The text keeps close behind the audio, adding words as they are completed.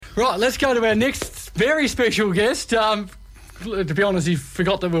Right, let's go to our next very special guest. To be honest, he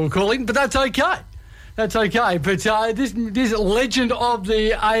forgot that we were calling, but that's okay. That's okay. But this legend of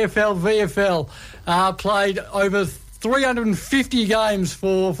the AFL, VFL, played over 350 games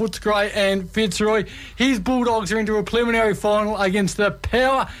for Footscray and Fitzroy. His Bulldogs are into a preliminary final against the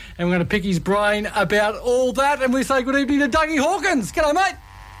Power, and we're going to pick his brain about all that. And we say good evening to Dougie Hawkins. G'day, mate.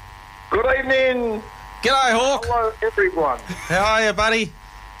 Good evening. G'day, Hawk. Hello, everyone. How are you, buddy?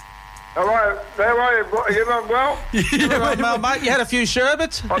 Hello. How are you? You doing well? Well, mate, you had a few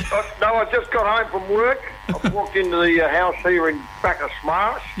sherbets? No, I just got home from work. I walked into the house here in Bacchus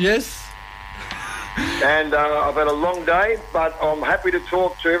Marsh. Yes. And I've had a long day, but I'm happy to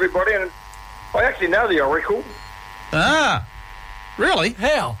talk to everybody. And I actually know the Oracle. Ah, really?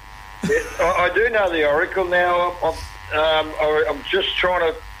 How? I do know the Oracle now. I'm just trying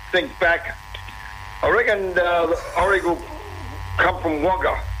to think back. I reckon the Oracle come from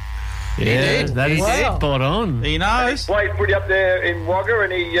Wagga. Yeah, that is spot on. He knows. He played pretty up there in Wagga,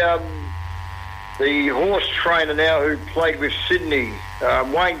 and he, the horse trainer now who played with Sydney,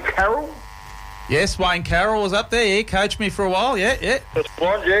 Wayne Carroll. Yes, Wayne Carroll was up there. He coached me for a while. Yeah. That's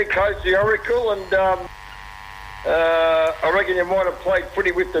right, yeah, coached the Oracle, and I reckon you might have played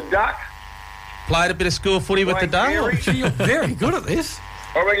footy with the Duck. Played a bit of school footy with the Duck. You're very good at this.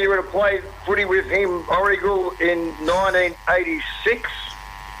 I reckon you would have played footy with him, Oracle, in 1986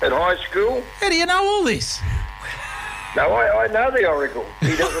 at high school. How do you know all this? No, I know the Oracle.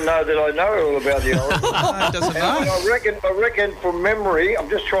 He doesn't know that I know all about the Oracle. No, doesn't know. I reckon from memory, I'm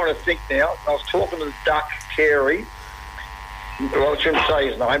just trying to think now. I was talking to the Duck, Carey. Well, I shouldn't say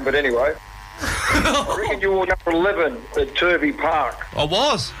his name, but anyway. I reckon you were number 11 at Turvey Park. I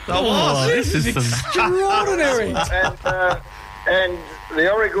was. This is extraordinary. And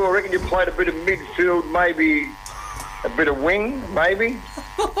the Oracle, I reckon you played a bit of midfield, maybe a bit of wing, maybe.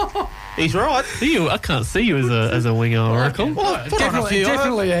 He's right. I can't see you as a winger, Oracle. Well, I've put on a few.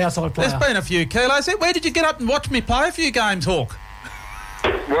 Definitely an outside player. There's been a few kilos. Where did you get up and watch me play a few games, Hawk?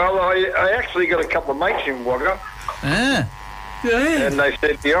 Well, I actually got a couple of mates in Wagga. Ah. Yeah. And they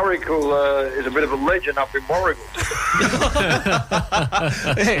said the Oracle is a bit of a legend up in Warrigal.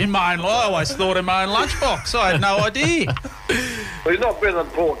 In my own I always thought in my own lunchbox. I had no idea. Well, he's not better than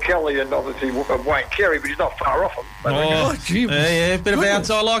Paul Kelly and obviously Wayne Carey, but he's not far off him. Oh, gee. Yeah, a bit of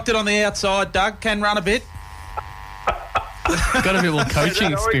outside. I liked it on the outside. Doug can run a bit. Got a bit more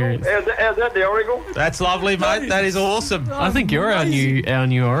coaching experience. How's that, the Oracle? That's lovely, mate. That is awesome. I think you're our new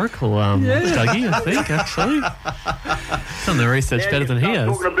Oracle, Dougie, I think, actually. Done the research better than he has.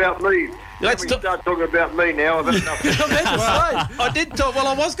 Talking about me. Let's start talking about me now. I've had enough. I did talk. Well,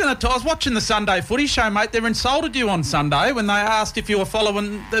 I was watching the Sunday Footy Show, mate. They insulted you on Sunday when they asked if you were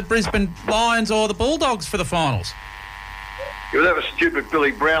following the Brisbane Lions or the Bulldogs for the finals. Yeah, that was stupid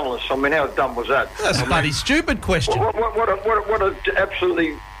Billy Brownless. I mean, how dumb was that? That's a bloody stupid question. What an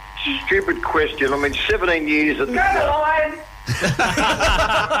absolutely stupid question. I mean, 17 years at the line.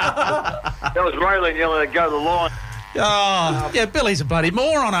 That was Raylan yelling, go to the line. Oh, yeah, Billy's a bloody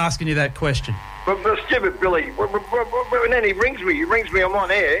moron asking you that question. But stupid Billy, and then he rings me, I'm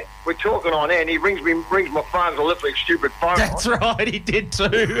on air, we're talking on air, and he rings my phone, I left like stupid phone. That's right, he did too.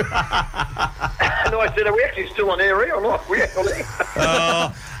 And I said, are we actually still on air here or not? We on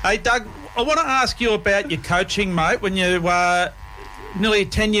air. Hey, Doug, I want to ask you about your coaching, mate, when you nearly a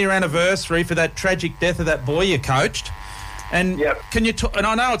 10-year anniversary for that tragic death of that boy you coached. And can you and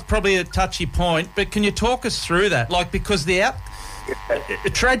I know it's probably a touchy point, but can you talk us through that? Like, because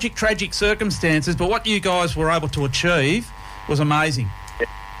tragic circumstances, but what you guys were able to achieve was amazing.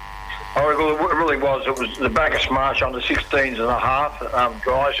 Oh, it really was. It was the Bacchus Marsh under 16s and a half,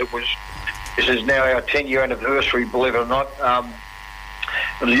 guys. This is now our 10-year anniversary, believe it or not.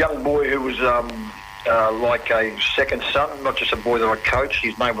 There was a young boy who was like a second son, not just a boy that I coached.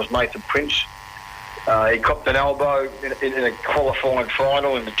 His name was Nathan Prince. He copped an elbow in a qualifying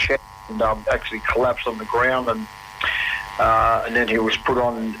final in the chest and actually collapsed on the ground, and then he was put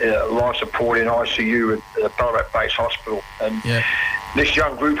on life support in ICU at the Ballarat Base Hospital. And this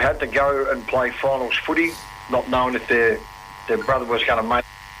young group had to go and play finals footy, not knowing if their brother was going to make it.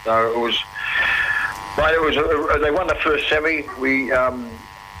 So it was, they won the first semi.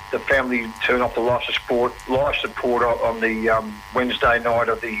 The family turned off the life support on the Wednesday night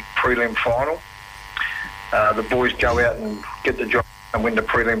of the prelim final. The boys go out and get the job and win the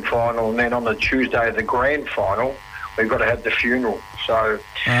prelim final, and then on the Tuesday of the grand final, we've got to have the funeral. So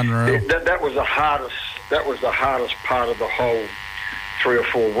that was the hardest. That was the hardest part of the whole 3 or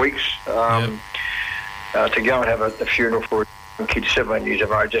 4 weeks. To go and have the funeral for a kid 17 years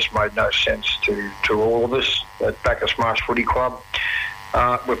of age just made no sense to all of us at Bacchus Marsh Footy Club.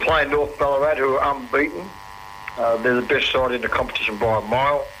 We're playing North Ballarat, who are unbeaten. They're the best side in the competition by a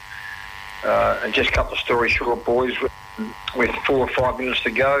mile. And just cut the story short, boys, with 4 or 5 minutes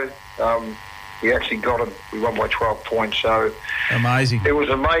to go, we actually got them. We won by 12 points. So amazing. It was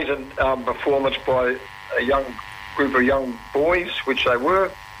an amazing performance by a young group of young boys, which they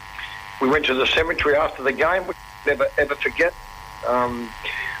were. We went to the cemetery after the game, which we'll never ever forget.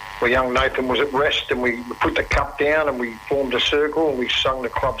 Where young Nathan was at rest, and we put the cup down and we formed a circle and we sung the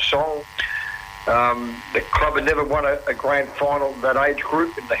club song. The club had never won a grand final of that age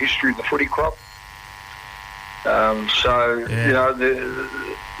group in the history of the footy club. You know,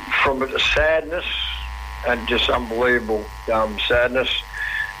 from the sadness and just unbelievable sadness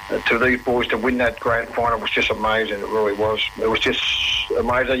to these boys to win that grand final was just amazing. It really was. It was just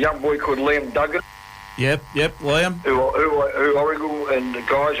amazing. A young boy called Liam Duggan. Yep, Liam. Who Origal and the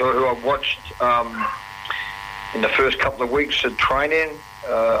guys who I watched in the first couple of weeks at training.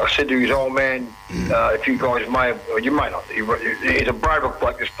 I said to his old man, if you guys may have, or you may not, he's a Braybrook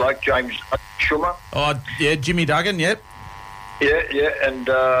bloke, this bloke, James Schumer. Oh, yeah, Jimmy Duggan, yep. Yeah, and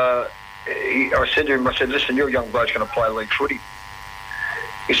I said to him, listen, your young bloke's going to play league footy.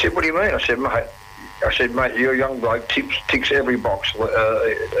 He said, what do you mean? I said, mate, your young bloke ticks every box.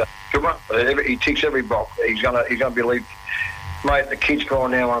 Schumer, he ticks every box. He's going to be league. Mate, the kid's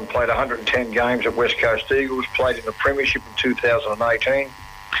gone now and played 110 games at West Coast Eagles, played in the Premiership in 2018.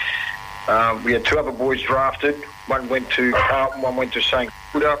 We had 2 other boys drafted. One went to Carlton, one went to St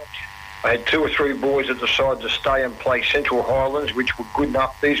Kilda. I had 2 or 3 boys that decided to stay and play Central Highlands, which were good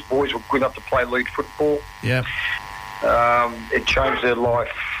enough. These boys were good enough to play league football. Yeah. It changed their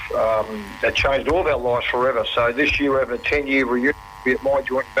life. It changed all of our lives forever. So this year we're having a 10-year reunion at my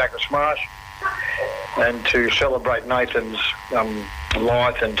joint in Bacchus Marsh, and to celebrate Nathan's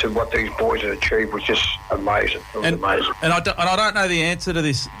life and to what these boys have achieved was just amazing. It was amazing. And I don't know the answer to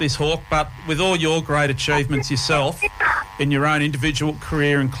this, Hawk, but with all your great achievements yourself in your own individual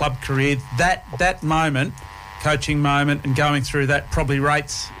career and club career, that moment, coaching moment, and going through that probably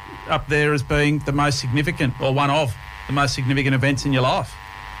rates up there as being the most significant, or one of the most significant events in your life.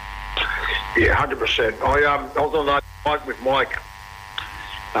 Yeah, 100%. I was on that night with Mike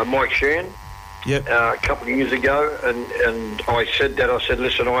Sheehan. Yep. A couple of years ago, and I said,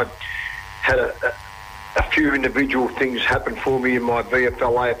 listen, I had a few individual things happen for me in my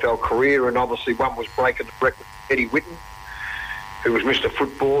VFL, AFL career, and obviously one was breaking the record with Eddie Whitten, who was Mr.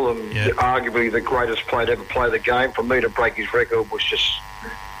 Football and arguably the greatest player to ever play the game. For me to break his record was just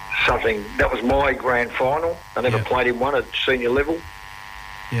something. That was my grand final. I never played in one at senior level.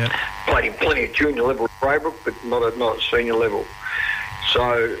 Yeah. Played in plenty of junior level at Braybrook, but not at senior level.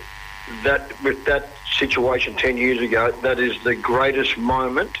 So with that situation 10 years ago, that is the greatest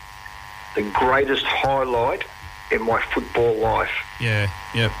moment, the greatest highlight in my football life. Yeah,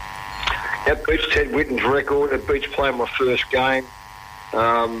 yep. It beats Ted Whitten's record. It beats playing my first game.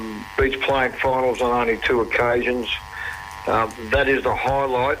 Beats playing finals on only 2 occasions. That is the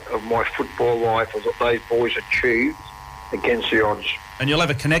highlight of my football life, is what those boys achieved against the odds. And you'll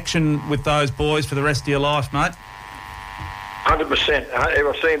have a connection with those boys for the rest of your life, mate? 100%. If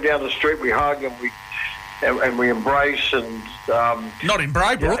I see him down the street, we hug and we embrace and... Not in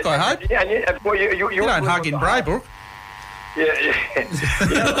Braybrook, I hope. Yeah, well, you don't hug in Braybrook. Yeah.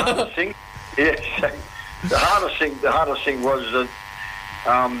 The hardest thing... Yes. The hardest thing was that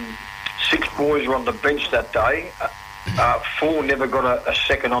 6 boys were on the bench that day. 4 never got a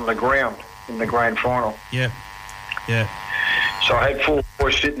second on the ground in the grand final. Yeah. So I had 4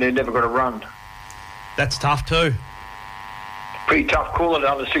 boys sitting there, never got a run. That's tough too. Pretty tough call at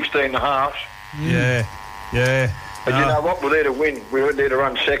under 16 and a half. Yeah. But you know what? We're there to win. We weren't there to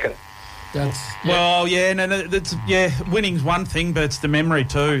run second. Winning's one thing, but it's the memory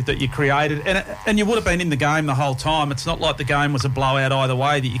too that you created, and you would have been in the game the whole time. It's not like the game was a blowout either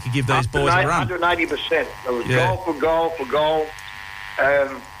way that you could give these boys a run. 180%. It was goal for goal.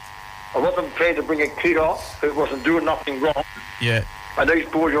 I wasn't prepared to bring a kid off who wasn't doing nothing wrong. Yeah. And these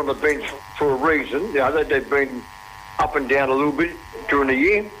boys are on the bench for a reason. You know, they've been up and down a little bit during the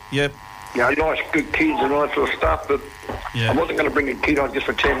year. Yep. You know, nice, good kids and all that sort of stuff, but I wasn't going to bring a kid on just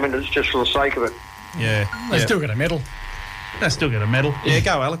for 10 minutes just for the sake of it. Yeah. They still got a medal. Yeah,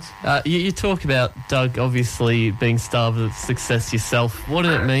 go, Alex. You talk about, Doug, obviously being starved of success yourself. What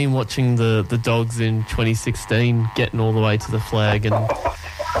did it mean watching the Dogs in 2016 getting all the way to the flag? And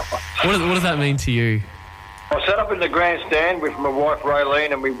what does that mean to you? I sat up in the grandstand with my wife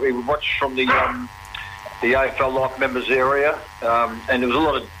Raylene, and we watched from the AFL Life members area, and there was a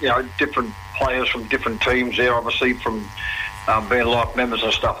lot of different players from different teams there, obviously from being Life members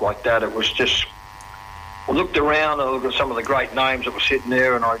and stuff like that. It was just looked around and I looked at some of the great names that were sitting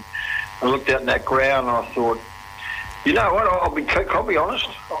there, and I looked out in that ground and I thought, you know what, I'll be honest,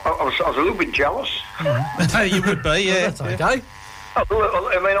 I was a little bit jealous. You would be, yeah. That's okay.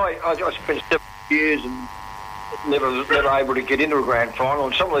 I mean, I spent 7 years and never able to get into a grand final,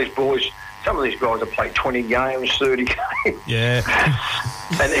 and some of these guys have played 20 games, 30 games. Yeah.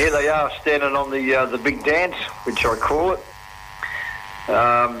 And here they are standing on the big dance, which I call it,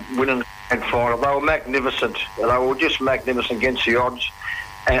 winning the grand final. They were magnificent. They were just magnificent against the odds.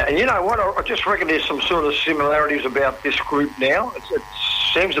 And you know what? I just reckon there's some sort of similarities about this group now. It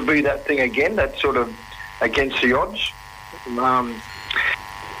seems to be that thing again, that sort of against the odds.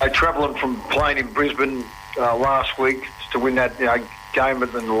 They travelling from playing in Brisbane last week to win that game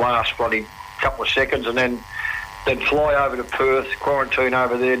within the last bloody couple of seconds, and then they'd fly over to Perth, quarantine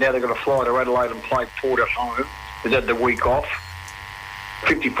over there. Now they're going to fly to Adelaide and play Port at home. They've had the week off.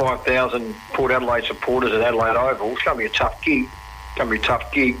 55,000 Port Adelaide supporters at Adelaide Oval. It's going to be a tough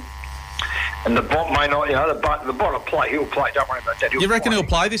gig. And the bot may not, the bot will play. He'll play. Don't worry about that. You reckon he'll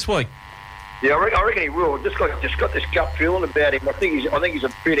play this week? Yeah, I reckon he will. Just got this gut feeling about him. I think he's a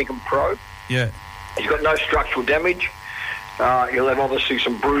fair dinkum pro. Yeah. He's got no structural damage. He'll have obviously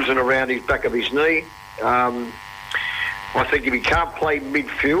some bruising around his back of his knee. I think if he can't play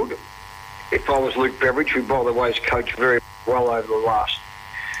midfield, if I was Luke Beveridge, who by the way has coached very well over the last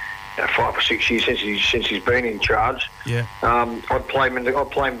 5 or 6 years since he's been in charge, I'd play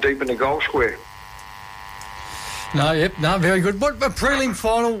him deep in the goal square. No, very good. What a prelim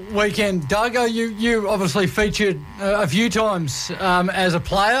final weekend, Doug? You obviously featured a few times as a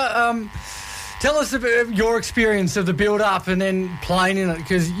player. Tell us about your experience of the build-up and then playing in it,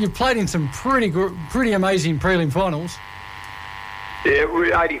 because you played in some pretty amazing prelim finals.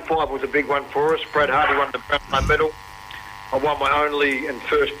 Yeah, 85 was a big one for us. Brad Hardy won the Brownlow medal. I won my only and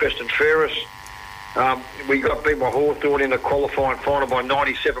first best and fairest. We got beat by Hawthorn in the qualifying final by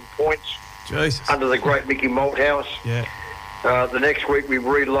 97 points. Jesus. Under the great Mickey Malthouse. Yeah. The next week we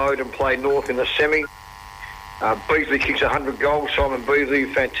reload and play North in the semi. Beasley kicks 100 goals. Simon Beasley,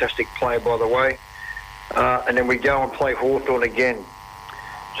 fantastic player by the way. And then we go and play Hawthorn again.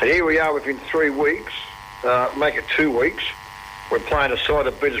 So here we are within 3 weeks, make it 2 weeks. We're playing a side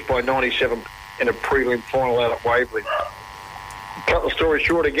that beat us by 97 in a prelim final out at Waverley. Cut the story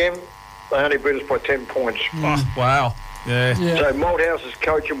short again, they only beat us by 10 points. Oh, wow. Yeah. So Malthouse's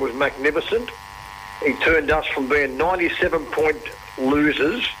coaching was magnificent. He turned us from being 97-point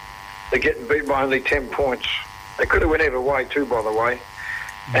losers to getting beat by only 10 points. They could have went either way too, by the way.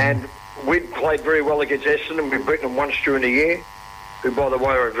 And we'd played very well against Essendon. We'd beaten them once during the year, who, by the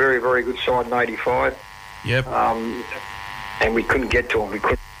way, are a very, very good side in 85. Yep. And we couldn't get to them. We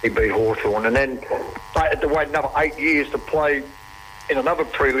couldn't beat Hawthorn. And then they had to wait another 8 years to play in another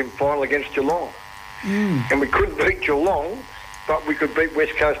prelim final against Geelong. And we couldn't beat Geelong, but we could beat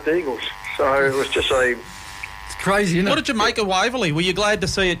West Coast Eagles. So it was just It's crazy, isn't it? What did you make of Waverley? Were you glad to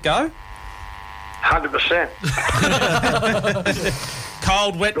see it go? 100%.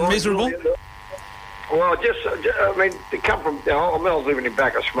 Cold, wet, and miserable? Well, to come from... I was living in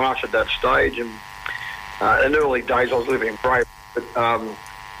Bacchus Marsh at that stage, and in the early days I was living in Brave, but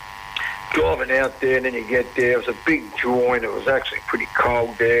driving out there and then you get there, it was a big joint, it was actually pretty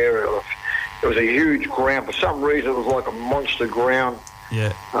cold there, it was a huge ground. For some reason it was like a monster ground.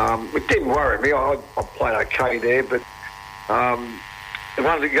 Yeah. It didn't worry me, I played okay there, but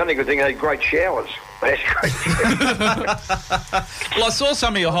the only good thing, they had great showers. They had great showers. Well, I saw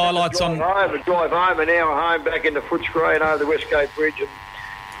some of your highlights drive home, an hour home, back into Footscray and over the Westgate Bridge,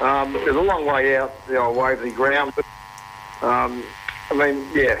 and it was a long way out, the old Waverley ground, but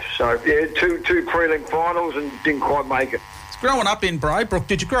two prelim finals and didn't quite make it. Growing up in Braybrook,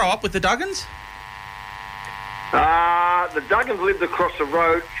 did you grow up with the Duggans? The Duggans lived across the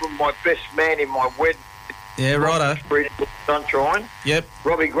road from my best man in my wedding. Yeah, righto. Sunshine. Yep.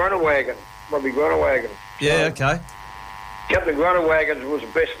 Robbie Grunewagen. Yeah, okay. Captain Grunewagen was the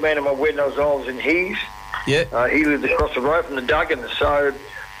best man in my wedding. I was in his. Yeah. He lived across the road from the Duggans, so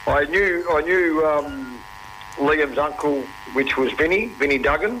I knew Liam's uncle, which was Vinnie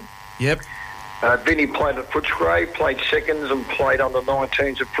Duggan. Yep. Vinnie played at Footscray, played seconds and played under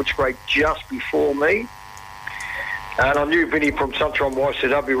 19s at Footscray just before me. And I knew Vinnie from Sunshine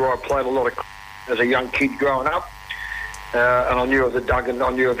YCW, where I played a lot of as a young kid growing up. And I knew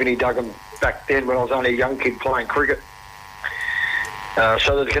of Vinnie Duggan back then when I was only a young kid playing cricket.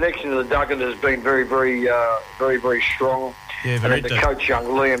 So the connection to the Duggan has been very, very, very, very strong. Yeah, very. And then to coach young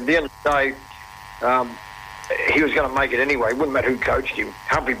Liam, at the end of the day, he was going to make it anyway. It wouldn't matter who coached him.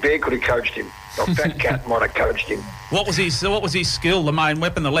 Humphrey Bear could have coached him. Or Fat Cat might have coached him. What was his skill? The main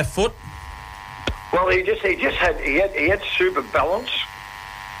weapon, the left foot. Well, he had super balance,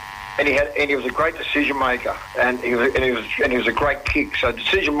 and he was a great decision maker, and he was a great kick. So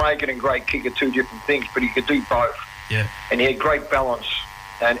decision making and great kick are two different things, but he could do both. Yeah. And he had great balance,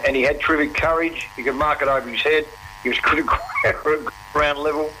 and he had terrific courage. He could mark it over his head. He was good at ground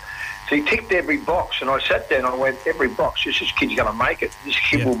level. So he ticked every box, and I sat there and I went, every box, this kid's going to make it. This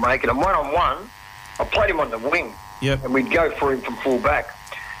kid will make it. And one-on-one, I played him on the wing, and we'd go for him from full back.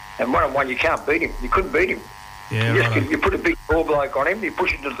 And one-on-one, you can't beat him. You couldn't beat him. Yeah, you put a big tall bloke on him, you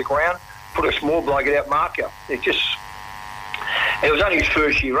push him to the ground, put a small bloke out mark you. It was only his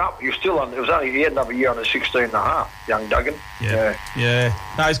first year up. He had another year on the 16 and a half, young Duggan. Yeah.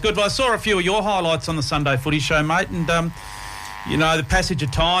 No, it's good. Well, I saw a few of your highlights on the Sunday Footy Show, mate, and the passage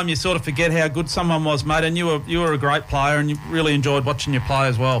of time, you sort of forget how good someone was, mate, and you were a great player, and you really enjoyed watching you play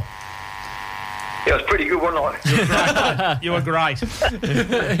as well. Yeah, it was pretty good, wasn't I? You were great.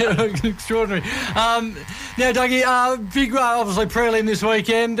 Extraordinary. Now, Dougie, big, obviously, prelim this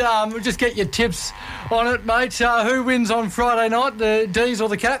weekend. We'll just get your tips on it, mate. Who wins on Friday night, the D's or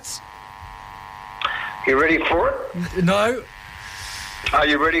the Cats? You ready for it? No. Are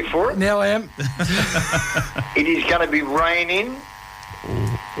you ready for it? Now I am. It is going to be raining.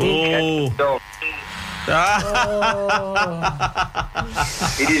 Oh.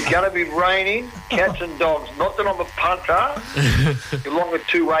 It is going to be raining, Cats and Dogs. Not that I'm a punter. You're along at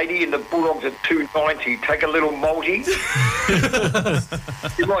 280 and the Bulldogs at 290. Take a little multi.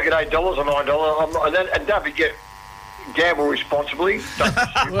 You might get $8 or $9. And don't forget, gamble responsibly.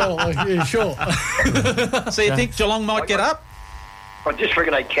 Well, sure. So you think Geelong might get up? I just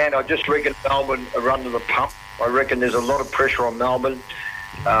reckon they can. I just reckon Melbourne are under the pump. I reckon there's a lot of pressure on Melbourne.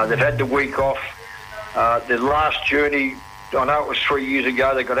 They've had the week off. Their last journey, I know it was 3 years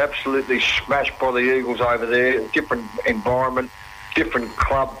ago, they got absolutely smashed by the Eagles over there. Different environment, different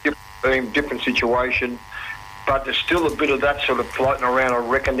club, different team, different situation. But there's still a bit of that sort of floating around, I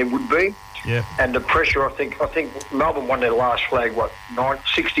reckon there would be. Yeah. And the pressure, I think Melbourne won their last flag,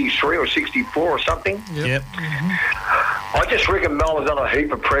 63 or 64 or something? Yep. I just reckon Melbourne's under a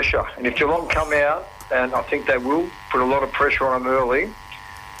heap of pressure. And if Geelong come out, and I think they will, put a lot of pressure on them early,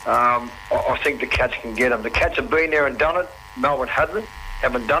 I think the Cats can get them. The Cats have been there and done it. Melbourne haven't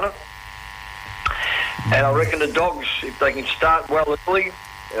done it. And I reckon the Dogs, if they can start well early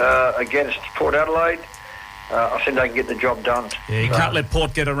against Port Adelaide, I think they can get the job done. Yeah, you can't let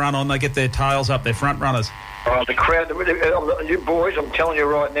Port get a run on. They get their tails up, they're front runners. The crowd, you boys, I'm telling you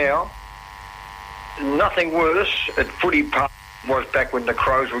right now, nothing worse at footy park was back when the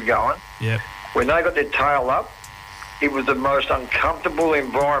Crows were going. Yeah. When they got their tail up, it was the most uncomfortable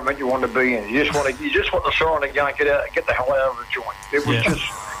environment you want to be in. You just want the siren to go and get the hell out of the joint. It was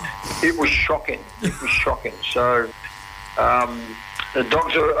it was shocking. It was shocking. So the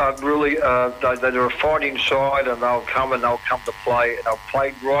Dogs are really they're a fighting side, and they'll come to play, and they'll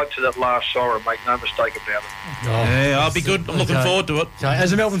play right to that last siren. Make no mistake about it. Yeah, I'll be good. I'm looking forward to it.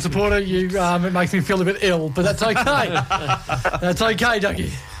 As a Melbourne supporter, it makes me feel a bit ill, but that's okay. That's okay,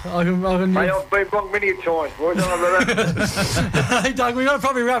 Dougie. I've been wrong many times, boys. Hey, Doug, we've got to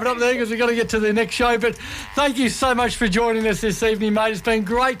probably wrap it up there because we've got to get to the next show. But thank you so much for joining us this evening, mate. It's been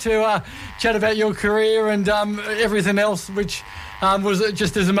great to chat about your career and everything else, which was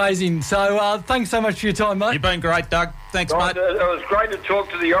just as amazing. So thanks so much for your time, mate. You've been great, Doug. Thanks, mate. It was great to talk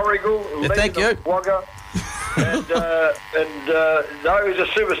to the Oriole. Thank you. Wagga. and he's a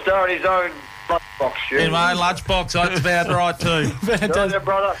superstar in his own lunchbox. In my own lunchbox, that's about right too. Fantastic,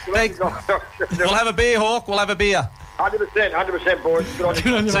 brother. Thanks. We'll have a beer, Hawk. We'll have a beer. 100%, boys. Good on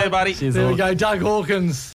you. See you, buddy. There we go, Doug Hawkins.